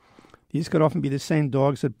 though, these could often be the same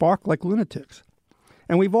dogs that bark like lunatics.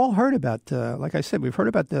 And we've all heard about, like I said, we've heard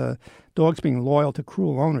about the dogs being loyal to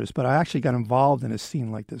cruel owners, but I actually got involved in a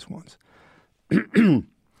scene like this once.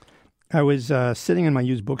 I was sitting in my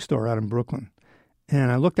used bookstore out in Brooklyn,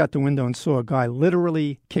 and I looked out the window and saw a guy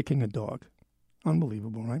literally kicking a dog.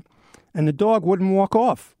 Unbelievable, right? And the dog wouldn't walk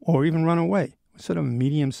off or even run away. It was sort of a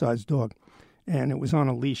medium-sized dog, and it was on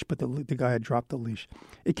a leash, but the guy had dropped the leash.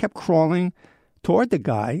 It kept crawling toward the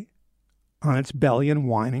guy on its belly and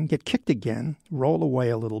whining, get kicked again, roll away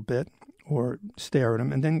a little bit or stare at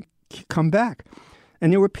him, and then come back.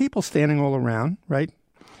 And there were people standing all around, right?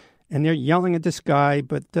 And they're yelling at this guy,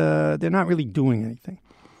 but they're not really doing anything.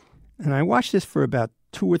 And I watched this for about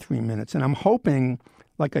 2 or 3 minutes, and I'm hoping,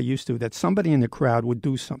 like I used to, that somebody in the crowd would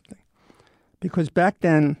do something. Because back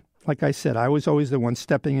then, like I said, I was always the one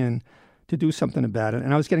stepping in to do something about it,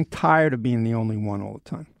 and I was getting tired of being the only one all the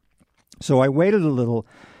time. So I waited a little,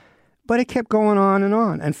 but it kept going on.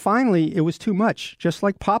 And finally, it was too much. Just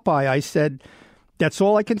like Popeye, I said, "That's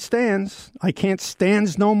all I can stand. I can't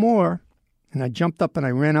stand no more." And I jumped up and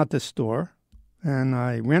I ran out the store, and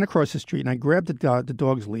I ran across the street, and I grabbed the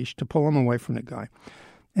dog's leash to pull him away from the guy.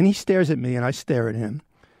 And he stares at me, and I stare at him,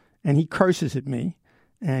 and he curses at me,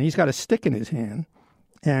 and he's got a stick in his hand,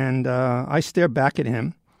 and I stare back at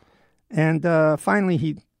him, and finally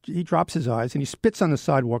he drops his eyes, and he spits on the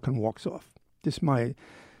sidewalk and walks off. This is my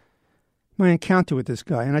encounter with this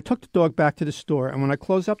guy. And I took the dog back to the store, and when I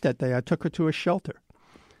closed up that day, I took her to a shelter.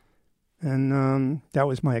 And that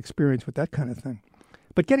was my experience with that kind of thing.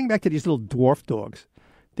 But getting back to these little dwarf dogs,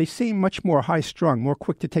 they seem much more high-strung, more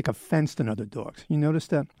quick to take offense than other dogs. You notice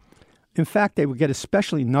that? In fact, they would get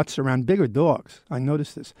especially nuts around bigger dogs. I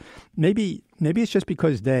noticed this. Maybe it's just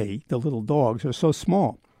because the little dogs, are so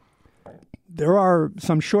small. There are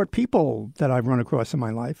some short people that I've run across in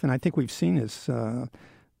my life, and I think we've seen this.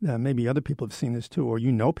 Maybe other people have seen this too, or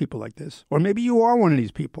you know people like this. Or maybe you are one of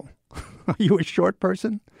these people. Are you a short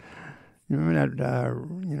person? You remember that,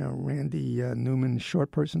 Randy Newman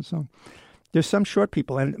short person song? There's some short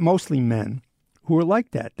people, and mostly men, who are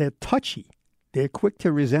like that. They're touchy. They're quick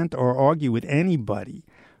to resent or argue with anybody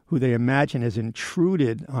who they imagine has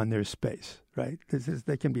intruded on their space, right?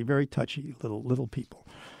 They can be very touchy little people.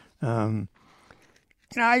 I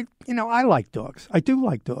like dogs. I do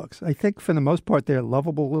like dogs. I think for the most part, they're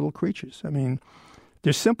lovable little creatures. I mean,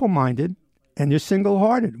 they're simple-minded and they're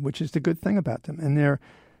single-hearted, which is the good thing about them. And they're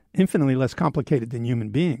infinitely less complicated than human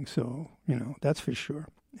beings. So, that's for sure.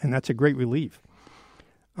 And that's a great relief.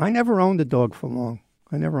 I never owned a dog for long.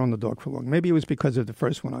 Maybe it was because of the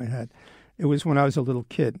first one I had. It was when I was a little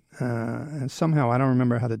kid. And somehow, I don't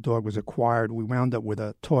remember how the dog was acquired. We wound up with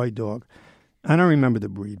a toy dog. I don't remember the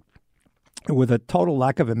breed. With a total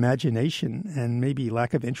lack of imagination and maybe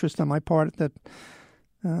lack of interest on my part at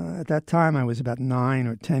that time. I was about 9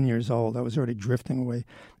 or 10 years old. I was already drifting away.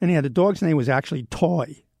 Anyhow, the dog's name was actually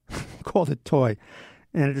Toy. Called it Toy.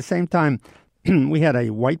 And at the same time, we had a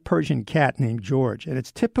white Persian cat named George. And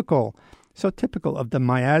it's so typical of the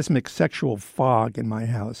miasmic sexual fog in my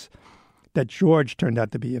house that George turned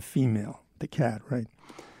out to be a female, the cat, right?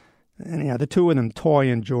 Anyhow, the two of them, Toy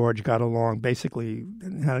and George, got along. Basically,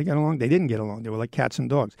 how did they get along? They didn't get along. They were like cats and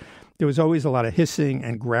dogs. There was always a lot of hissing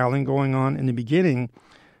and growling going on. In the beginning,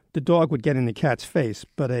 the dog would get in the cat's face,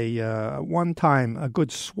 but one time, a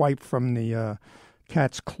good swipe from the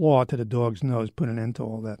cat's claw to the dog's nose put an end to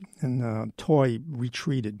all that, and Toy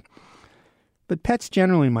retreated. But pets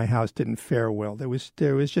generally in my house didn't fare well. There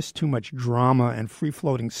was just too much drama and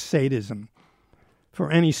free-floating sadism for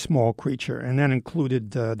any small creature, and that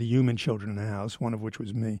included the human children in the house, one of which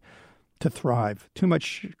was me, to thrive. Too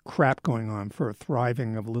much crap going on for a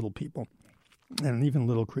thriving of little people and even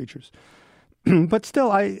little creatures. But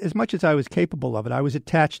still, as much as I was capable of it, I was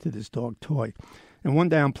attached to this dog, Toy. And one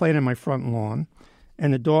day I'm playing on my front lawn,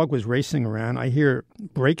 and the dog was racing around. I hear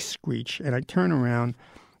brakes screech, and I turn around,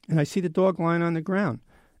 and I see the dog lying on the ground.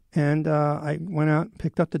 And I went out,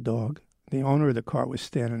 picked up the dog. The owner of the car was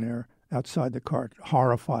standing there outside the car,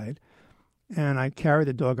 horrified. And I carry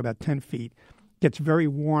the dog about 10 feet, gets very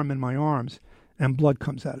warm in my arms, and blood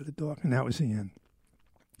comes out of the dog. And that was the end.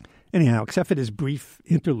 Anyhow, except for this brief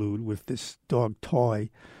interlude with this dog Toy,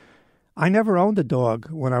 I never owned a dog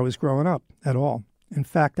when I was growing up at all. In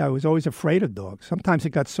fact, I was always afraid of dogs. Sometimes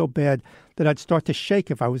it got so bad that I'd start to shake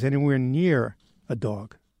if I was anywhere near a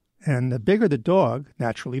dog. And the bigger the dog,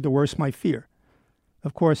 naturally, the worse my fear.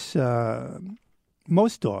 Of course,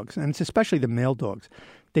 most dogs, and it's especially the male dogs,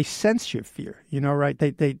 they sense your fear, right?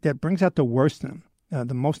 That brings out the worst in them,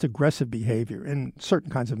 the most aggressive behavior in certain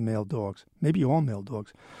kinds of male dogs, maybe all male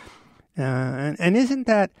dogs. And isn't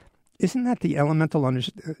that the elemental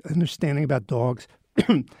understanding about dogs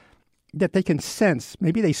that they can sense?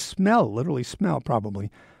 Maybe they smell, literally smell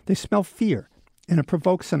probably. They smell fear, and it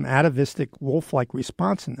provokes some atavistic wolf-like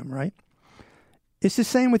response in them, right? It's the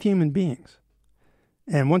same with human beings.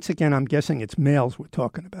 And once again, I'm guessing it's males we're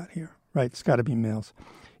talking about here, right? It's got to be males.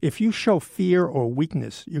 If you show fear or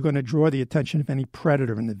weakness, you're going to draw the attention of any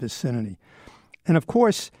predator in the vicinity. And of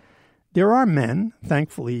course, there are men,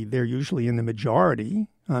 thankfully, they're usually in the majority,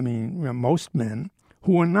 most men,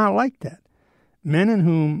 who are not like that. Men in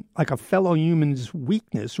whom, like a fellow human's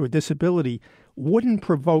weakness or disability, wouldn't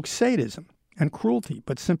provoke sadism and cruelty,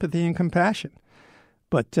 but sympathy and compassion.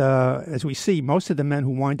 But as we see, most of the men who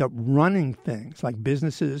wind up running things like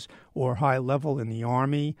businesses or high level in the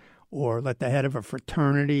army or at the head of a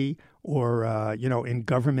fraternity or, in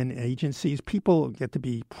government agencies, people get to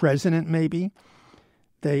be president maybe.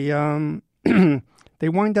 They they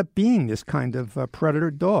wind up being this kind of predator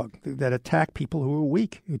dog that attack people who are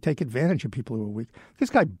weak, who take advantage of people who are weak. This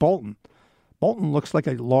guy Bolton looks like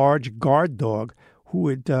a large guard dog who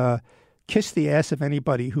would kiss the ass of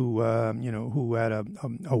anybody who had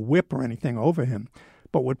a whip or anything over him,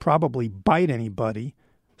 but would probably bite anybody.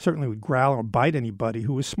 Certainly would growl or bite anybody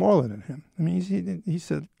who was smaller than him. I mean, he's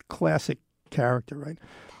a classic character, right?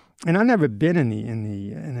 And I've never been in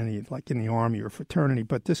the army or fraternity,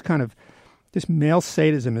 but this male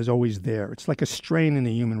sadism is always there. It's like a strain in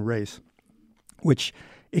the human race, which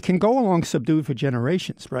it can go along subdued for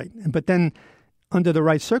generations, right? But then under the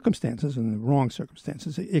right circumstances and the wrong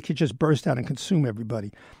circumstances, it could just burst out and consume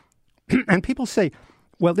everybody. And people say,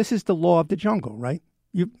 well, this is the law of the jungle, right?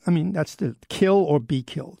 That's the kill or be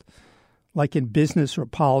killed, like in business or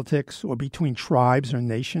politics or between tribes or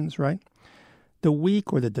nations, right? The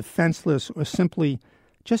weak or the defenseless or simply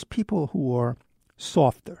just people who are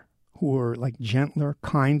softer, who are like gentler,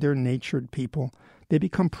 kinder natured people, they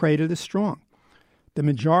become prey to the strong. The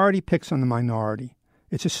majority picks on the minority.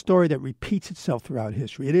 It's a story that repeats itself throughout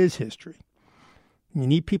history. It is history. You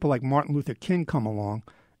need people like Martin Luther King come along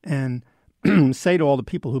and say to all the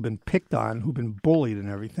people who've been picked on, who've been bullied and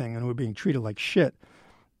everything, and who are being treated like shit,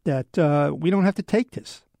 that we don't have to take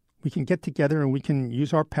this. We can get together and we can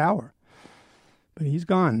use our power. But he's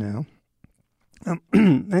gone now.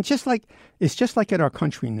 And it's just like in our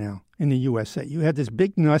country now, in the USA. You had this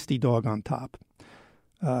big nasty dog on top,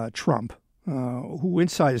 Trump, who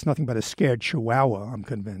inside is nothing but a scared chihuahua, I'm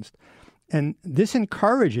convinced. And this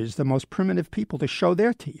encourages the most primitive people to show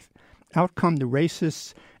their teeth. Out come the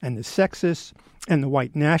racists and the sexists and the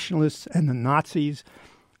white nationalists and the Nazis.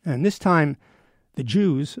 And this time, the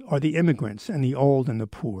Jews are the immigrants and the old and the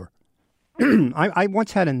poor. I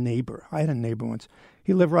once had a neighbor. I had a neighbor once.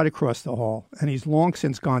 He lived right across the hall, and he's long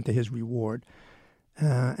since gone to his reward.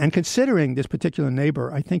 And considering this particular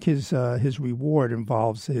neighbor, I think his just reward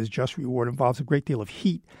involves a great deal of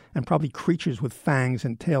heat and probably creatures with fangs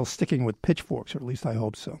and tails sticking with pitchforks, or at least I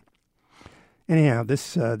hope so. Anyhow,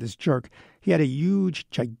 this jerk, he had a huge,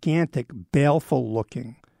 gigantic,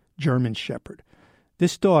 baleful-looking German Shepherd.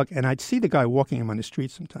 This dog, and I'd see the guy walking him on the street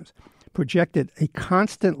sometimes, projected a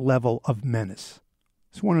constant level of menace.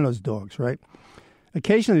 It's one of those dogs, right?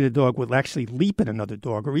 Occasionally the dog would actually leap at another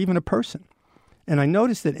dog or even a person. And I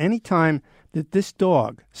noticed that any time that this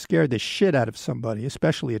dog scared the shit out of somebody,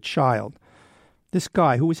 especially a child, this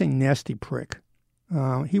guy, who was a nasty prick,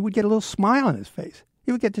 he would get a little smile on his face.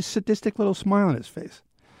 He would get this sadistic little smile on his face.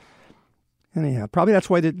 Anyhow, probably that's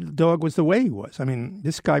why the dog was the way he was. I mean,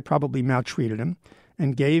 this guy probably maltreated him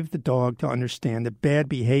and gave the dog to understand that bad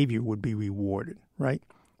behavior would be rewarded, right?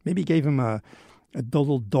 Maybe gave him a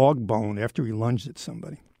little dog bone after he lunged at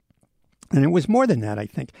somebody. And it was more than that, I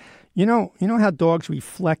think. You know how dogs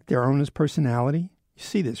reflect their owner's personality? You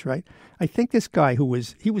see this, right? I think this guy he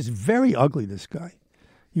was very ugly, this guy.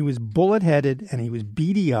 He was bullet-headed and he was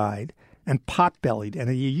beady-eyed and pot-bellied and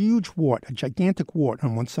a huge wart, a gigantic wart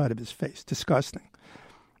on one side of his face. Disgusting.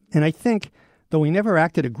 And I think, though he never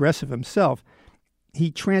acted aggressive himself, he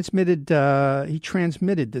transmitted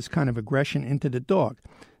this kind of aggression into the dog.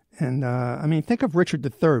 And, think of Richard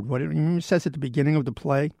III. What he says at the beginning of the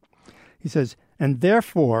play. He says, and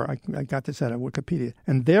therefore, I got this out of Wikipedia,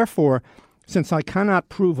 and therefore, since I cannot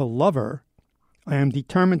prove a lover, I am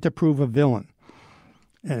determined to prove a villain.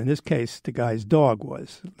 And in this case, the guy's dog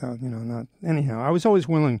was, not, anyhow, I was always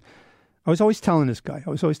telling this guy,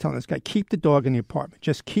 keep the dog in the apartment.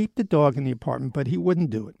 Just keep the dog in the apartment, but he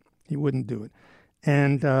wouldn't do it.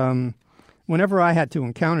 And whenever I had to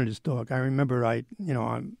encounter this dog, I remember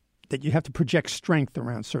that you have to project strength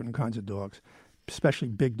around certain kinds of dogs, especially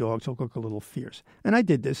big dogs who look a little fierce. And I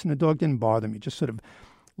did this, and the dog didn't bother me, just sort of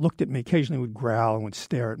looked at me, occasionally would growl and would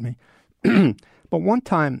stare at me. But one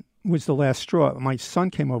time was the last straw. My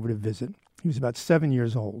son came over to visit. He was about 7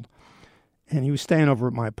 years old, and he was staying over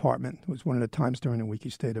at my apartment. It was one of the times during the week he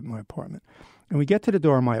stayed at my apartment. And we get to the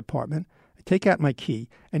door of my apartment, I take out my key,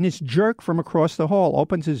 and this jerk from across the hall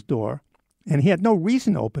opens his door, and he had no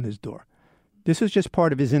reason to open his door. This was just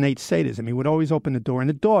part of his innate sadism. He would always open the door, and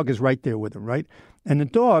the dog is right there with him, right? And the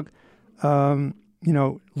dog,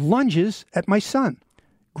 lunges at my son,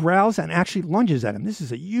 growls and actually lunges at him. This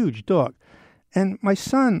is a huge dog. And my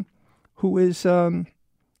son, who is,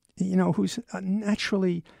 who's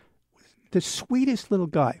naturally the sweetest little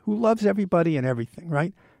guy, who loves everybody and everything,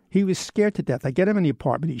 right? He was scared to death. I get him in the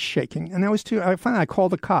apartment. He's shaking. And I call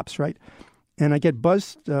the cops, right? And I get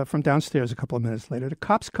buzzed from downstairs a couple of minutes later. The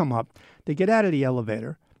cops come up. They get out of the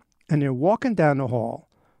elevator, and they're walking down the hall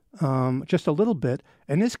just a little bit.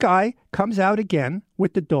 And this guy comes out again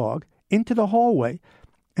with the dog into the hallway.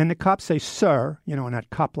 And the cops say, "Sir," in that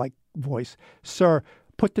cop-like voice, "Sir,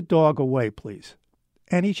 put the dog away, please."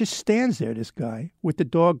 And he just stands there, this guy, with the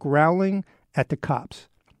dog growling at the cops.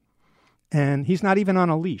 And he's not even on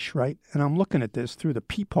a leash, right? And I'm looking at this through the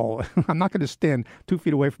peephole. I'm not going to stand 2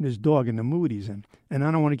 feet away from this dog in the mood he's in. And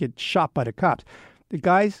I don't want to get shot by the cops. The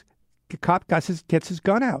cop gets his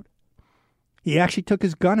gun out. He actually took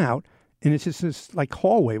his gun out, and it's just this like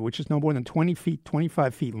hallway, which is no more than 20 feet,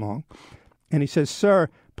 25 feet long. And he says, "Sir,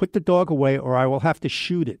 put the dog away or I will have to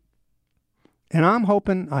shoot it." And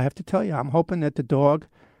I have to tell you, I'm hoping that the dog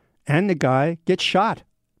and the guy get shot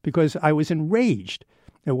because I was enraged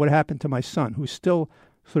at what happened to my son, who's still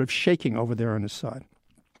sort of shaking over there on his side.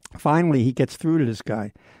 Finally, he gets through to this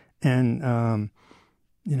guy and,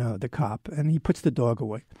 the cop, and he puts the dog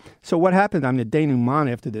away. So what happened, the denouement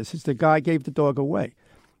after this, is the guy gave the dog away.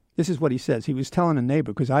 This is what he says. He was telling a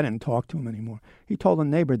neighbor, because I didn't talk to him anymore. He told a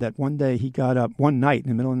neighbor that one day he got up, one night in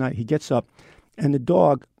the middle of the night, he gets up, and the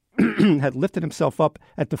dog had lifted himself up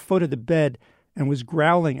at the foot of the bed and was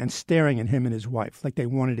growling and staring at him and his wife like the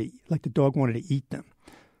dog wanted to eat them.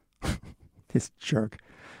 This jerk.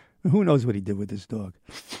 Who knows what he did with this dog?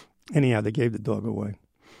 Anyhow, they gave the dog away.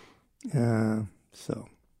 So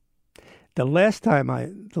there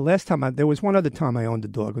was one other time I owned a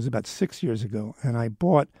dog. It was about 6 years ago, and I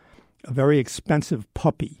bought a very expensive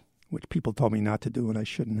puppy, which people told me not to do, and I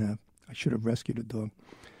shouldn't have. I should have rescued a dog.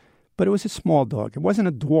 But it was a small dog. It wasn't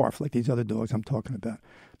a dwarf like these other dogs I'm talking about.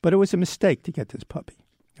 But it was a mistake to get this puppy.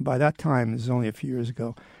 And by that time, this is only a few years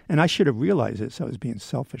ago, and I should have realized this. I was being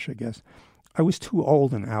selfish, I guess. I was too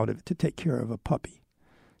old and out of it to take care of a puppy.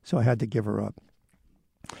 So I had to give her up.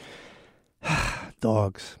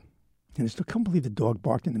 Dogs. And I still can't believe the dog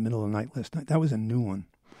barked in the middle of the night last night. That was a new one.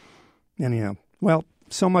 Anyhow, well,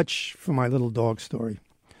 so much for my little dog story.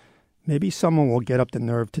 Maybe someone will get up the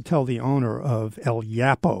nerve to tell the owner of El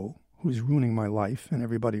Yapo, who's ruining my life and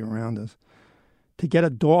everybody around us, to get a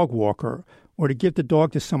dog walker or to give the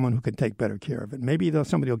dog to someone who can take better care of it. Maybe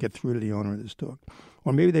somebody will get through to the owner of this dog.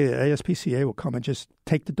 Or maybe the ASPCA will come and just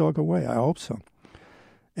take the dog away. I hope so.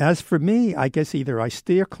 As for me, I guess either I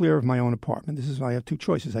steer clear of my own apartment. I have two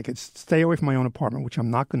choices. I could stay away from my own apartment, which I'm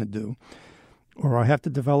not going to do, or I have to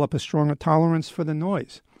develop a stronger tolerance for the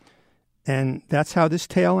noise. And that's how this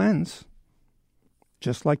tale ends.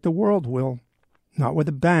 Just like the world will. Not with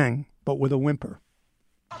a bang, but with a whimper.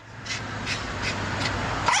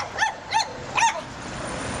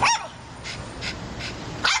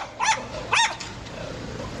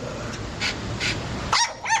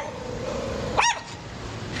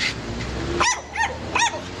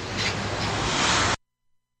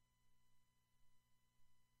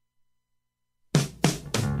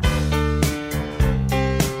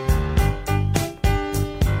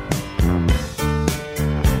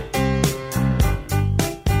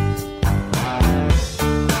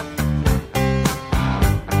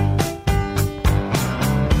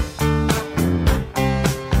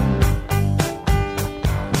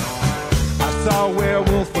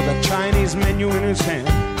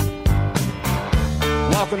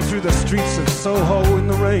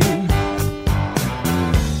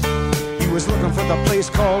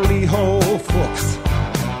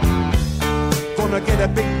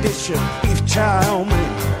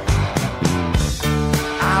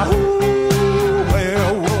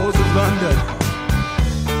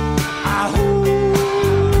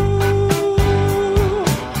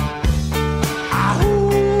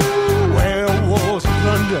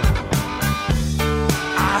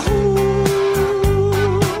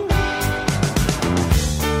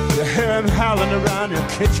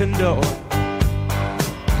 Kitchen door.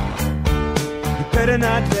 You better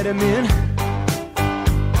not let him in.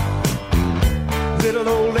 Little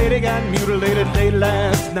old lady got mutilated late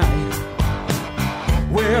last night.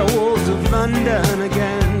 Werewolves of London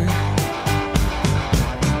again.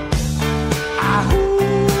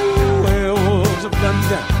 Ahoo, werewolves of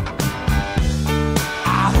London.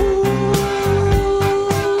 Ahoo.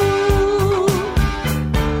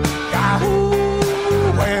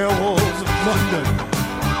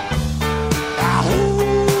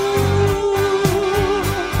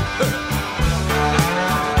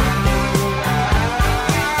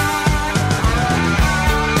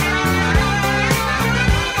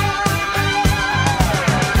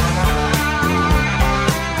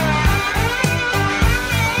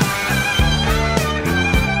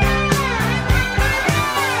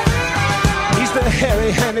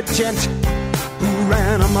 a gent who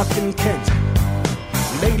ran amok in Kent.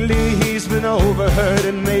 Lately he's been overheard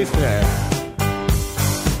in Mayfair.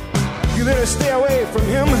 You better stay away from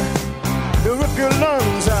him. He'll rip your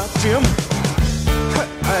lungs out, Jim.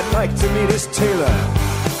 I'd like to meet his tailor.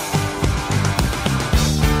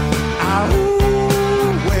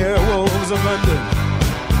 Ahoo, werewolves of London.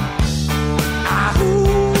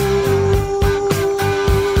 Ahoo,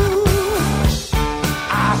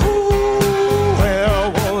 ahoo,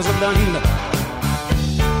 werewolves of London.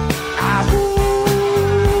 Ahoo.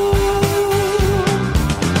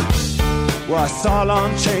 Well, I saw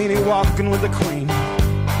Lon Chaney walking with the Queen,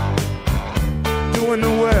 doing the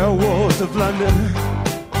werewolves of London.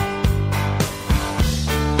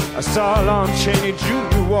 I saw Lon Chaney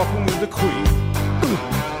Jr. walking with the Queen,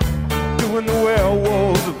 doing the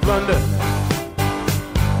werewolves of London.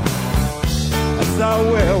 I saw a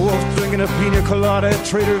werewolf drinking a pina colada at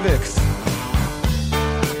Trader Vic's,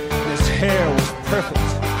 and his hair was perfect.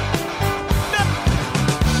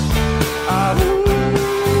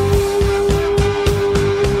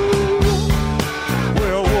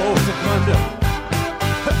 Werewolves of London.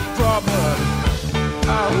 Draw blood.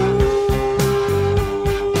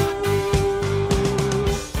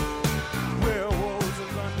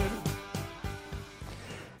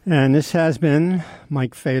 And this has been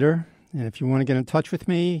Mike Feder. And if you want to get in touch with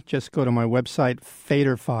me, just go to my website,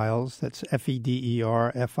 Feder Files. That's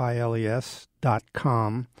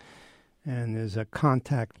FEDERFILES.com. And there's a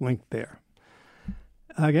contact link there.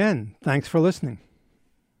 Again, thanks for listening.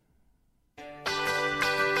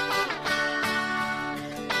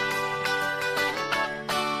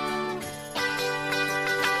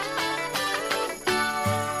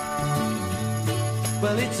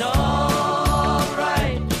 Well, it's all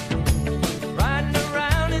right, riding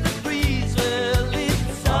around in the breeze. Well,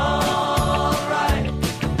 it's all right,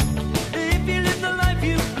 if you live the life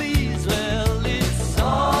you please. Well, it's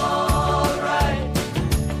all right,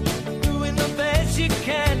 doing the best you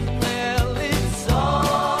can. Well, it's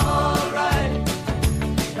all right,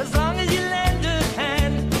 as long as you lend a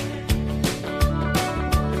hand.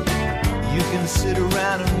 You can sit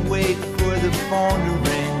around and wait for the phone to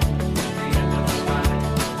ring,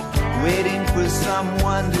 waiting for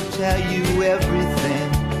someone to tell you everything.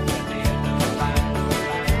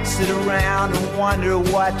 Sit around and wonder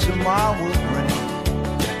what tomorrow will bring.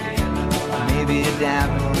 Maybe a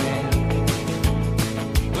diamond ring.